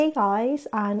Hey guys,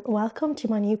 and welcome to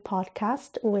my new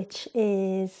podcast, which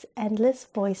is Endless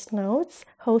Voice Notes,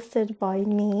 hosted by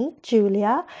me,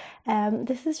 Julia.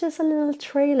 This is just a little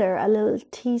trailer, a little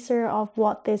teaser of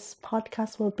what this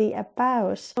podcast will be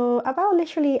about. So, about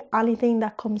literally anything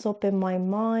that comes up in my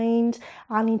mind,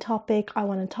 any topic I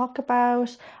want to talk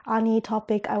about, any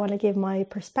topic I want to give my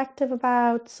perspective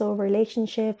about. So,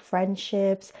 relationship,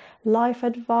 friendships, life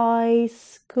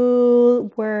advice,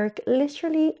 school, work,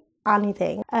 literally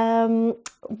anything.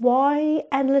 Why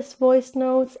Endless Voice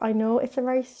Notes? I know it's a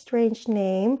very strange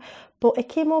name, but it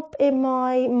came up in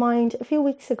my mind a few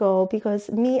weeks ago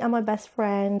because me and my best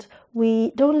friend,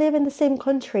 we don't live in the same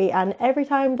country, and every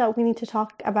time that we need to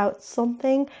talk about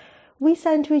something, we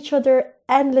send to each other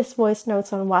endless voice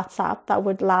notes on WhatsApp that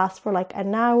would last for like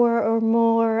an hour or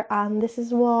more, and this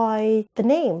is why the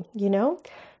name.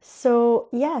 So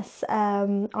yes,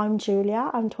 I'm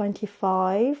Julia, I'm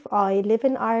 25, I live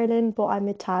in Ireland but I'm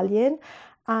Italian,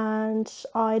 and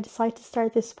I decided to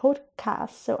start this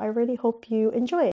podcast, so I really hope you enjoy it.